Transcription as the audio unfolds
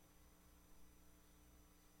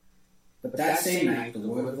But that same night the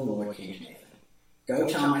word of the Lord came to Nathan. Go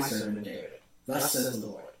tell my servant David, thus says the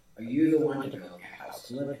Lord, are you the one to build me a house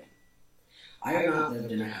to live in? I have not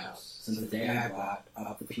lived in a house since the day I brought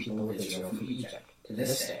up the people of Israel from Egypt to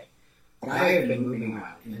this day, but I have been moving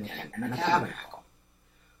around in the tent and the tabernacle.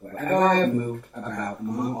 Wherever I have moved about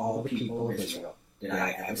among all the people of Israel, did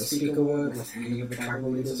I ever speak a word with any of the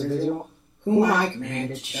tribal leaders of Israel, whom I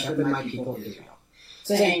commanded to shepherd my people Israel,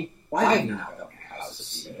 saying, why have you not built me a house of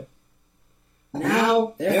cedar?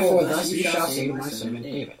 Now, therefore, thus you shall say to my servant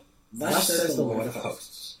David, thus says the Lord of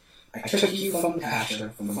hosts, I took you from the pasture,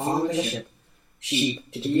 from following the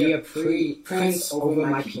sheep, to be a prince over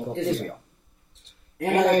my people Israel.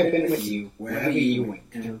 And I have been with you wherever you went,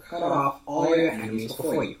 and have cut off all your enemies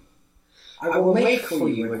before you. I will make for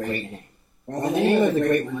you a great name, while the name of the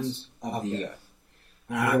great ones of the earth.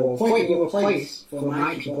 And I will appoint you a place for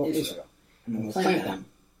my people Israel, and will plant them,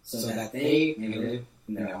 so that they may live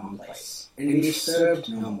in their own place, and be served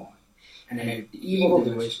no more. And the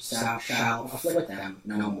evildoers shall afflict them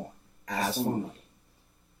no more, as formerly.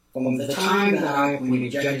 From the time that I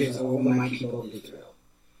appointed judges over my people Israel,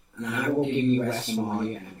 and I will give you rest from all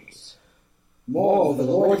your enemies. Moreover,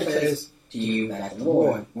 the Lord declares to you that the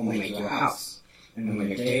Lord will make your house. And when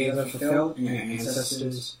your days are fulfilled, and your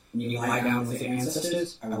ancestors, and you lie down with your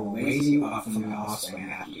ancestors, I will raise you up from your offspring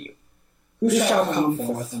after you, who shall come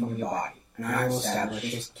forth from your body, and I will establish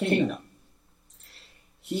his kingdom.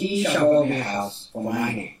 He shall build me a house for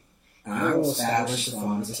my name, and I will establish the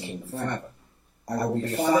throne of his kingdom forever. I will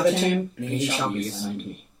be a father to him, and he shall be a son to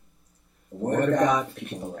me. The word of God, the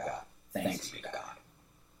people of God. Thanks be to God.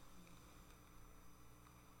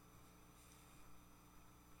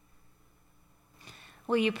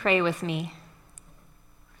 Will you pray with me?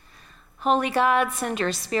 Holy God, send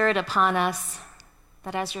your Spirit upon us,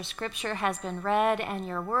 that as your scripture has been read and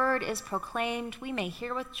your word is proclaimed, we may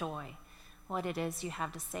hear with joy what it is you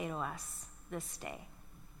have to say to us this day.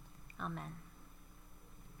 Amen.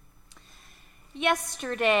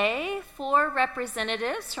 Yesterday, 4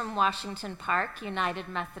 representatives from Washington Park United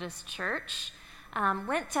Methodist Church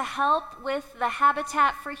went to help with the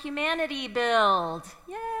Habitat for Humanity build.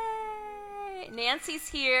 Yay! Nancy's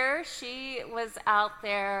here. She was out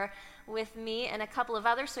there with me and a couple of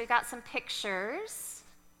others, so we got some pictures.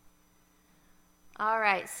 All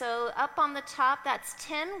right, so up on the top, that's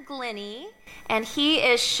Tim Glennie, and he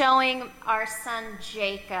is showing our son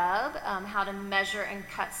Jacob how to measure and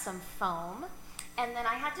cut some foam. And then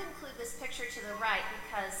I had to include this picture to the right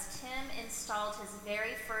because Tim installed his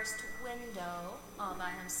very first window all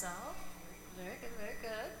by himself. Very good, very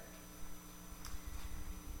good.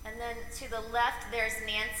 And then to the left, there's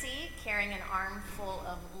Nancy carrying an armful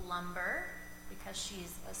of lumber because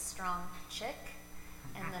she's a strong chick.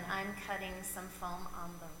 And then I'm cutting some foam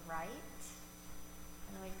on the right.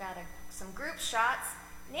 And then we've got some group shots.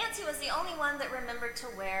 Nancy was the only one that remembered to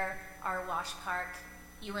wear our Wash Park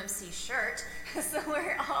UMC shirt. So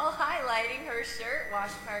we're all highlighting her shirt,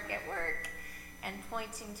 Wash Park at Work, and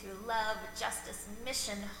pointing to love, justice,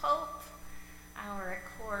 mission, hope, our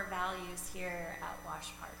core values here at Wash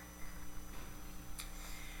Park.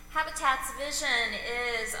 Habitat's vision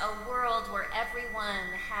is a world where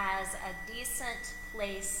everyone has a decent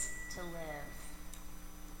place to live.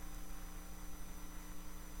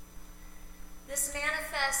 This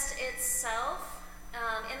manifests itself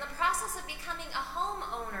in the process of becoming a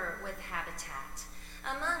homeowner with Habitat,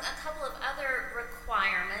 among a couple of other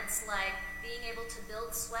requirements like being able to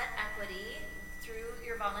build sweat equity through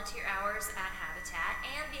your volunteer hours at Habitat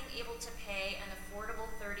and being able to pay an affordable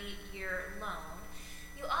 30-year loan.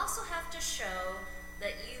 You also have to show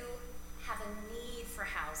that you have a need for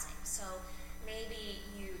housing. So maybe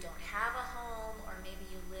you don't have a home, or maybe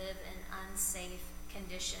you live in unsafe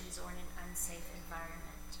conditions or in an unsafe environment.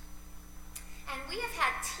 And we have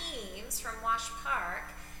had teams from Wash Park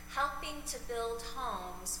helping to build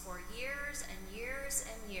homes for years and years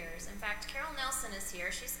and years. In fact, Carol Nelson is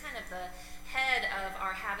here. She's kind of the head of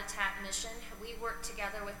our Habitat mission. We work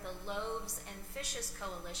together with the Loaves and Fishes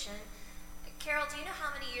Coalition. Carol, do you know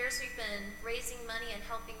how many years we've been raising money and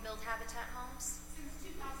helping build Habitat homes?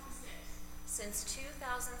 Since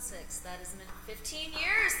 2006. That has been 15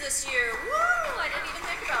 years this year. Woo! I didn't even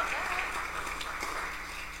think about that.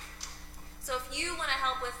 So if you want to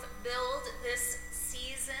help with build this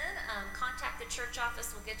season, contact the church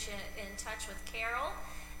office. We'll get you in touch with Carol,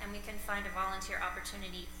 and we can find a volunteer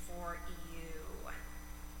opportunity for you.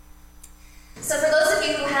 So for those of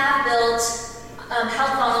you who have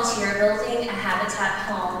helped volunteer building a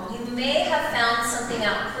Habitat home, you may have found something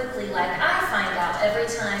out quickly like I find out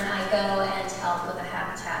every time I go and help with a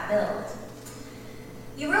Habitat build.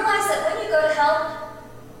 You realize that when you go to help,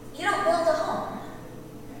 You don't build a home.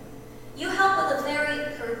 You help with a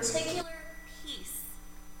very particular piece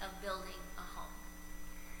of building a home.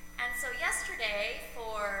 And so yesterday,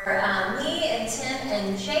 for me and Tim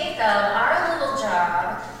and Jacob, our little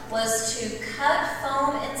job was to cut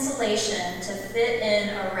foam insulation to fit in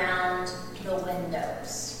around the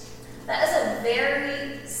windows. That is a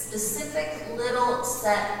very specific little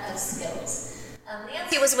set of skills.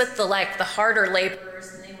 Nancy was with the harder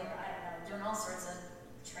laborers, and they were, doing all sorts of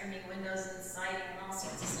trimming windows and siding and all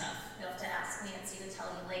sorts of stuff. You'll have to ask Nancy to tell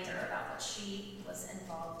you later about what she was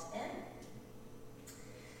involved in.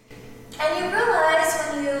 And you realize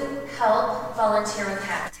when you help volunteer with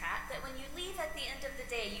Habitat that when you leave at the end of the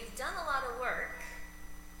day, you've done a lot of work,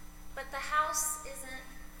 but the house isn't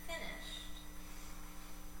finished.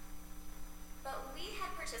 But we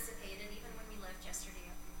had participated, even when we left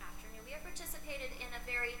yesterday afternoon, we had participated in a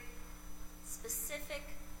very specific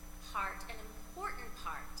part, an important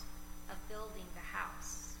part of building the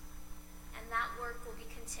house. And that work will be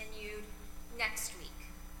continued next week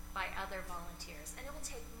by other volunteers. And it will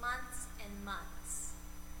take months and months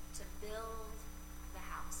to build the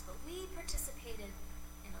house. But we participated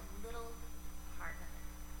in a little part of it.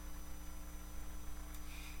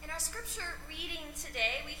 In our scripture reading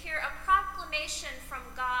today, we hear a proclamation from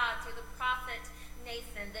God through the prophet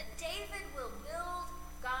Nathan that David will build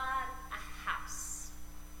God a house.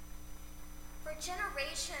 For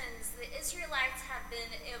generations, the Israelites have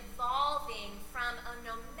been evolving from a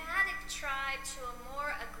nomadic tribe to a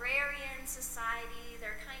more agrarian society.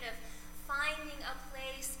 They're kind of finding a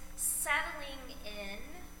place, settling in.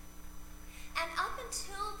 And up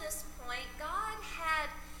until this point, God had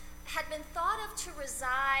been thought of to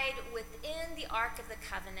reside within the Ark of the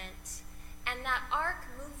Covenant, and that Ark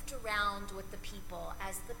moved around with the people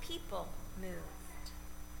as the people moved.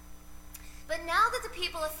 But now that the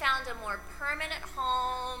people have found a more permanent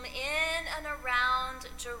home in and around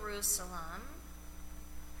Jerusalem,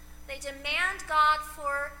 they demand God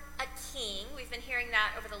for a king. We've been hearing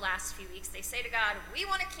that over the last few weeks. They say to God, we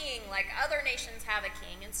want a king like other nations have a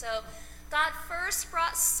king. And so God first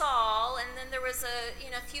brought Saul, and then there was a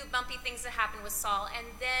few bumpy things that happened with Saul, and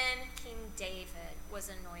then King David was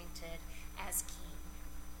anointed as king.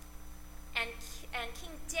 And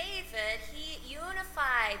King David, he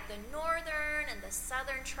unified the northern and the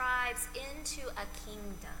southern tribes into a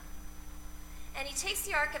kingdom. And he takes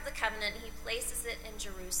the Ark of the Covenant and he places it in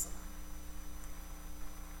Jerusalem.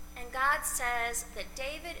 And God says that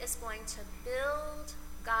David is going to build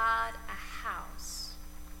God a house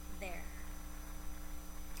there.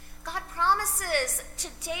 God promises to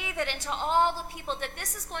David and to all the people that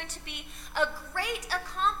this is going to be a great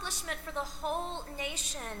accomplishment for the whole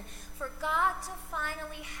nation, for God to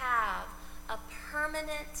finally have a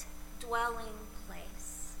permanent dwelling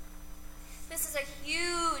place. This is a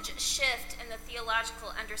huge shift in the theological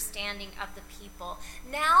understanding of the people.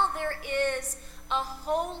 Now there is a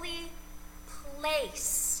holy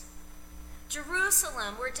place,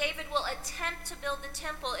 Jerusalem, where David will attempt to build the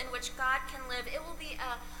temple in which God can live. It will be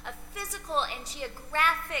a physical and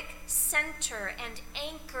geographic center and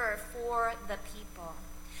anchor for the people.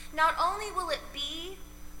 Not only will it be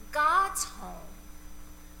God's home,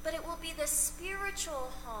 but it will be the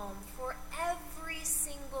spiritual home for every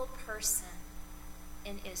single person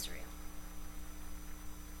in Israel.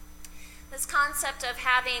 This concept of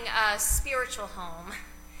having a spiritual home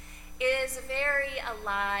is very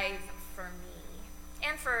alive for me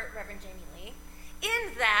and for Reverend Jamie Lee,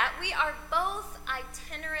 in that we are both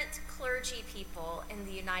itinerant clergy people in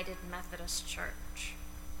the United Methodist Church.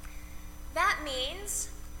 That means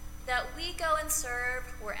that we go and serve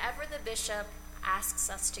wherever the bishop asks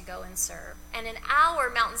us to go and serve. And in our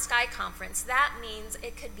Mountain Sky Conference, that means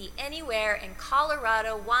it could be anywhere in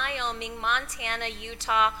Colorado, Wyoming, Montana,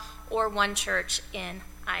 Utah, or one church in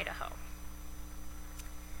Idaho.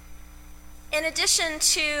 In addition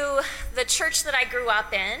to the church that I grew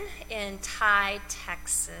up in Tye,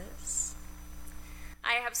 Texas,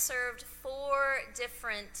 I have served 4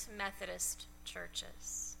 different Methodist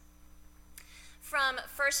churches. From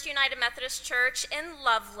First United Methodist Church in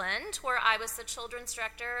Loveland, where I was the children's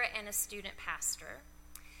director and a student pastor,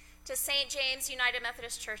 to St. James United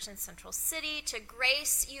Methodist Church in Central City, to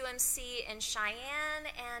Grace UMC in Cheyenne,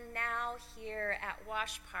 and now here at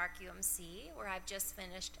Wash Park UMC, where I've just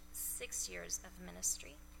finished 6 years of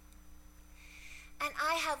ministry. And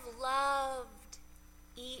I have loved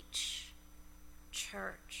each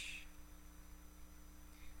church.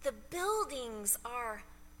 The buildings are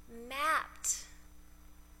mapped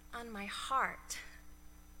on my heart.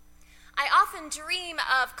 I often dream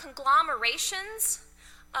of conglomerations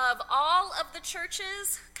of all of the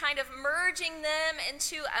churches, kind of merging them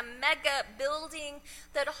into a mega building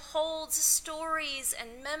that holds stories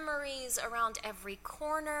and memories around every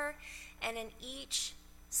corner and in each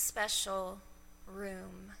special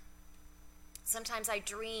room. Sometimes I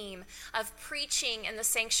dream of preaching in the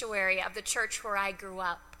sanctuary of the church where I grew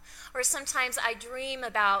up. Or sometimes I dream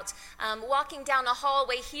about walking down a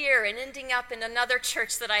hallway here and ending up in another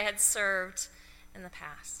church that I had served in the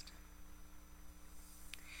past.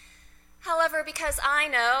 However, because I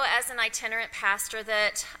know as an itinerant pastor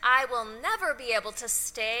that I will never be able to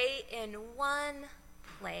stay in one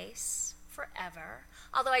place forever,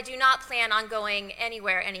 although I do not plan on going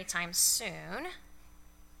anywhere anytime soon,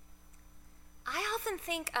 I often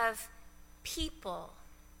think of people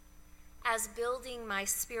as building my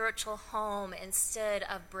spiritual home instead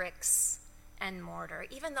of bricks and mortar,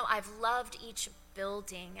 even though I've loved each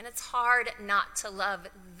building, and it's hard not to love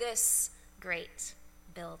this great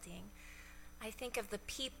building. I think of the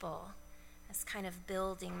people as kind of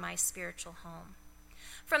building my spiritual home.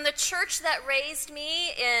 From the church that raised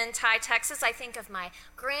me in Ty, Texas, I think of my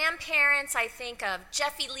grandparents, I think of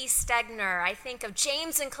Jeffy Lee Stegner, I think of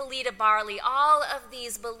James and Kalita Barley, all of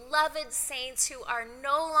these beloved saints who are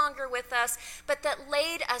no longer with us, but that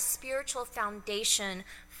laid a spiritual foundation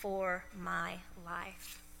for my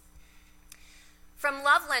life. From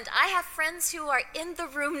Loveland, I have friends who are in the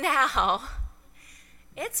room now.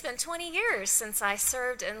 It's been 20 years since I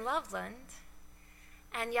served in Loveland.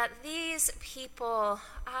 And yet these people,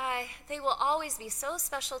 they will always be so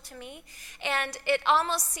special to me. And it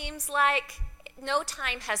almost seems like no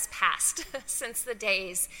time has passed since the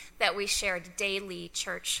days that we shared daily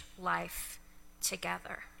church life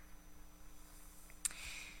together.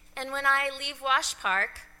 And when I leave Wash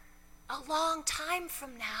Park, a long time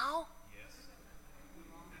from now,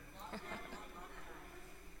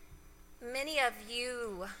 many of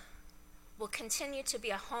you will continue to be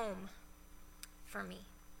a home for me.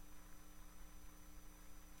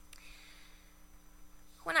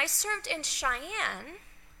 When I served in Cheyenne,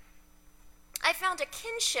 I found a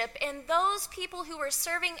kinship in those people who were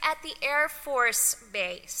serving at the Air Force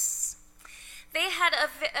Base. They had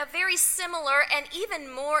a very similar and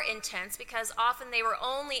even more intense, because often they were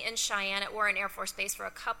only in Cheyenne at Warren Air Force Base for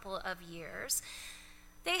a couple of years.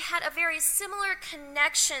 They had a very similar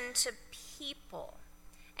connection to people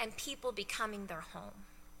and people becoming their home.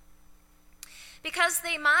 Because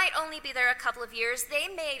they might only be there a couple of years, they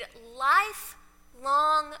made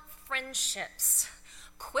lifelong friendships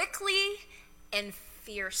quickly and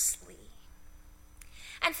fiercely.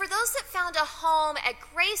 And for those that found a home at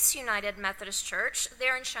Grace United Methodist Church,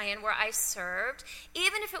 there in Cheyenne where I served,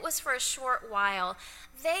 even if it was for a short while,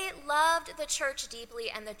 they loved the church deeply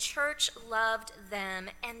and the church loved them,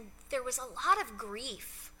 and there was a lot of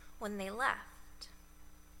grief when they left.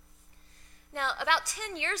 Now, about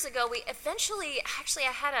 10 years ago, I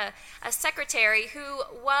had a secretary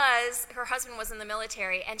her husband was in the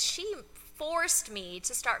military, and she forced me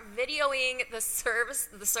to start videoing the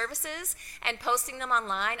services and posting them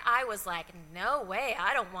online. I was like, no way,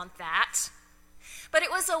 I don't want that. But it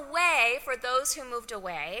was a way for those who moved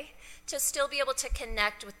away to still be able to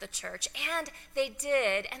connect with the church. And they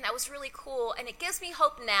did, and that was really cool. And it gives me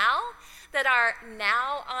hope now that our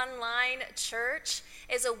now online church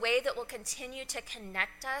is a way that will continue to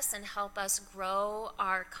connect us and help us grow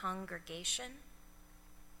our congregation.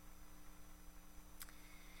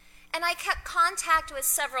 And I kept contact with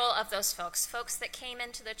several of those folks that came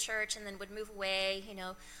into the church and then would move away,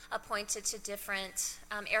 appointed to different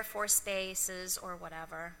Air Force bases or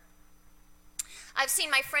whatever. I've seen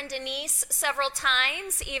my friend Denise several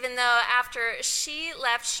times, even though after she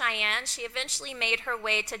left Cheyenne, she eventually made her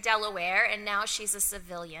way to Delaware, and now she's a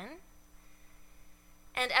civilian.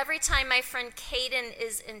 And every time my friend Caden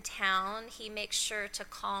is in town, he makes sure to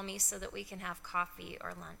call me so that we can have coffee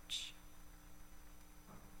or lunch.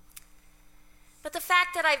 But the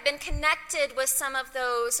fact that I've been connected with some of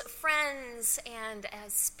those friends and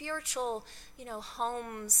as spiritual,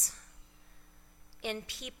 homes in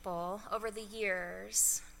people over the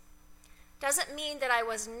years doesn't mean that I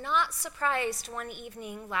was not surprised one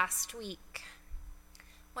evening last week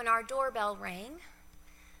when our doorbell rang.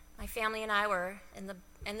 My family and I were in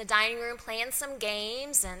the dining room playing some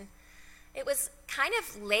games, and it was kind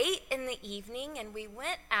of late in the evening, and we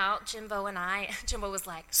went out, Jimbo and I. Jimbo was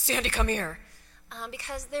like, "Sandy, come here."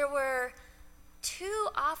 Because there were 2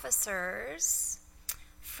 officers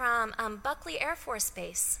from Buckley Air Force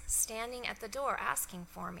Base standing at the door asking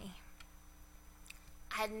for me.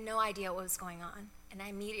 I had no idea what was going on, and I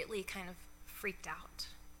immediately kind of freaked out.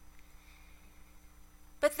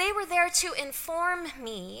 But they were there to inform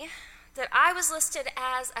me that I was listed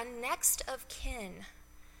as a next of kin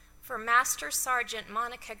for Master Sergeant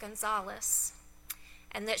Monica Gonzalez,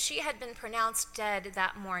 and that she had been pronounced dead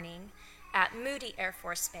that morning at Moody Air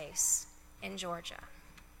Force Base in Georgia.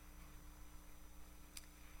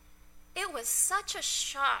 It was such a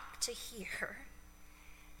shock to hear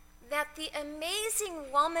that the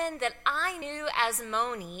amazing woman that I knew as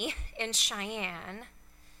Moni in Cheyenne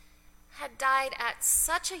had died at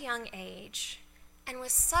such a young age and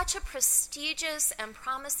with such a prestigious and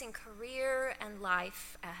promising career and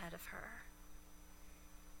life ahead of her.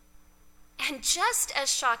 And just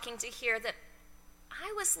as shocking to hear that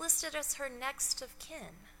I was listed as her next of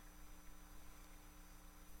kin.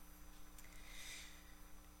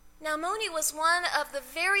 Now, Moni was one of the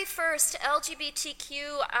very first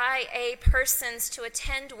LGBTQIA persons to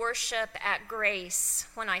attend worship at Grace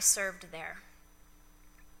when I served there.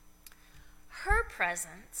 Her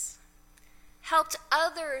presence helped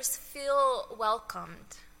others feel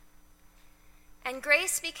welcomed, and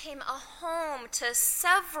Grace became a home to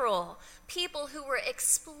several people who were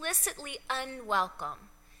explicitly unwelcome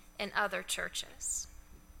in other churches.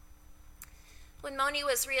 When Moni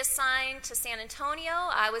was reassigned to San Antonio,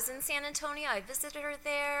 I was in San Antonio. I visited her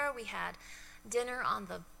there. We had dinner on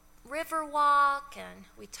the Riverwalk, and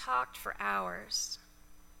we talked for hours.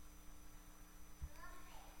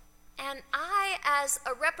 And I, as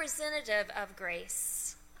a representative of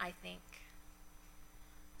Grace, I think,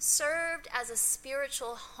 served as a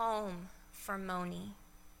spiritual home for Moni.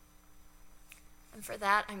 And for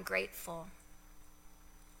that, I'm grateful.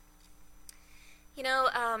 You know,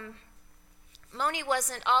 Moni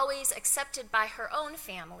wasn't always accepted by her own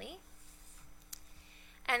family.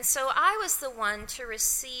 And so I was the one to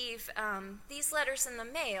receive these letters in the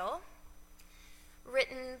mail,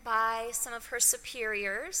 written by some of her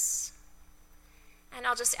superiors. And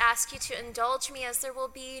I'll just ask you to indulge me, as there will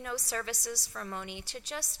be no services for Moni, to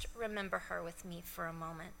just remember her with me for a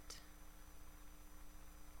moment.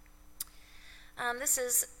 This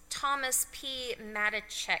is Thomas P.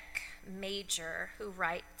 Matichek, Major, who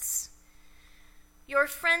writes, "Your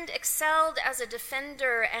friend excelled as a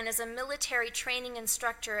defender and as a military training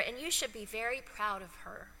instructor, and you should be very proud of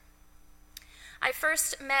her. I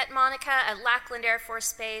first met Monica at Lackland Air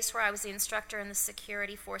Force Base, where I was the instructor in the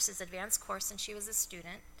Security Forces Advanced Course, and she was a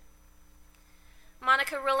student.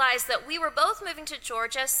 Monica realized that we were both moving to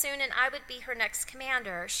Georgia soon and I would be her next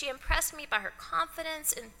commander. She impressed me by her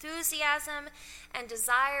confidence, enthusiasm, and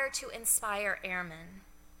desire to inspire airmen.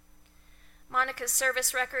 Monica's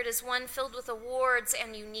service record is one filled with awards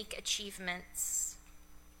and unique achievements.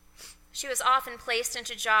 She was often placed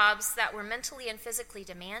into jobs that were mentally and physically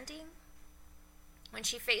demanding. When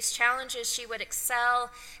she faced challenges, she would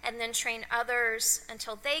excel and then train others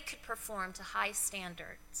until they could perform to high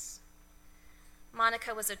standards.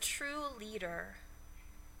 Monica was a true leader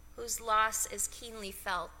whose loss is keenly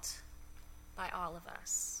felt by all of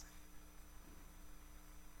us."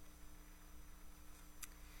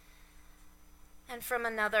 And from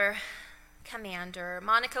another commander,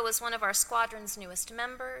 Monica was one of our squadron's newest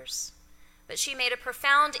members, but she made a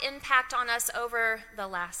profound impact on us over the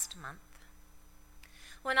last month.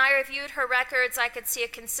 When I reviewed her records, I could see a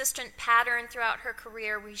consistent pattern throughout her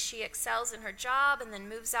career where she excels in her job and then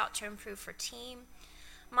moves out to improve her team.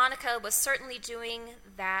 Monica was certainly doing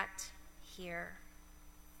that here.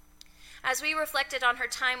 As we reflected on her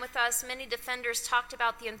time with us, many defenders talked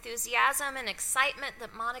about the enthusiasm and excitement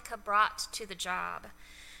that Monica brought to the job.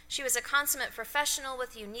 She was a consummate professional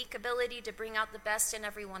with unique ability to bring out the best in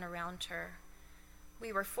everyone around her.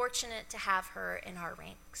 We were fortunate to have her in our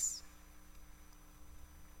ranks.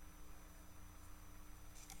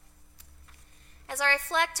 As I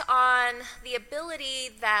reflect on the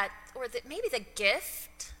ability maybe the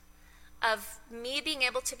gift of me being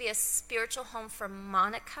able to be a spiritual home for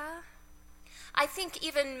Monica, I think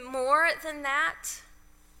even more than that,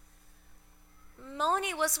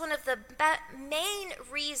 Moni was one of the main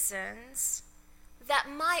reasons that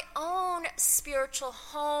my own spiritual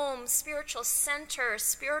home, spiritual center,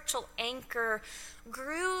 spiritual anchor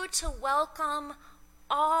grew to welcome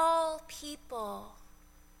all people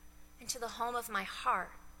into the home of my heart.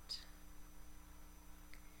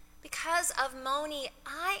 Because of Moni,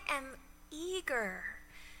 I am eager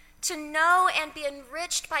to know and be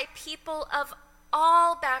enriched by people of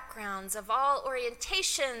all backgrounds, of all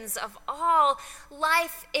orientations, of all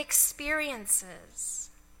life experiences.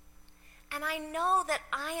 And I know that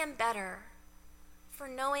I am better for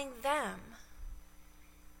knowing them,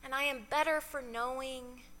 and I am better for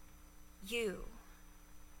knowing you.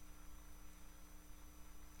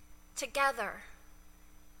 Together,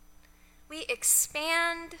 we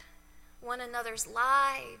expand one another's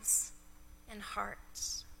lives and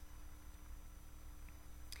hearts.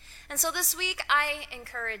 And so this week, I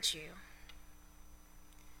encourage you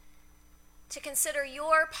to consider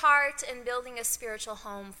your part in building a spiritual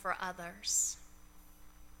home for others.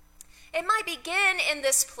 It might begin in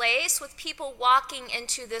this place with people walking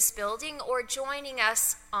into this building or joining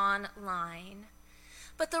us online.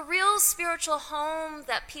 But the real spiritual home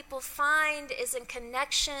that people find is in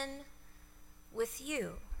connection with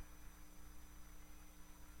you.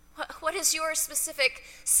 What is your specific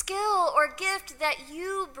skill or gift that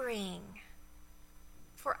you bring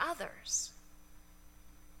for others?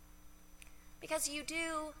 Because you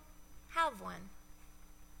do have one.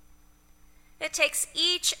 It takes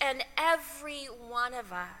each and every one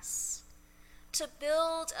of us to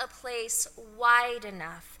build a place wide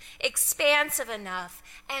enough, expansive enough,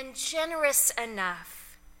 and generous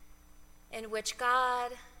enough in which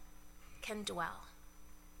God can dwell.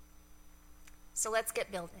 So let's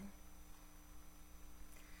get building.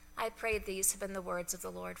 I pray these have been the words of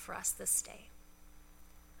the Lord for us this day.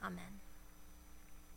 Amen.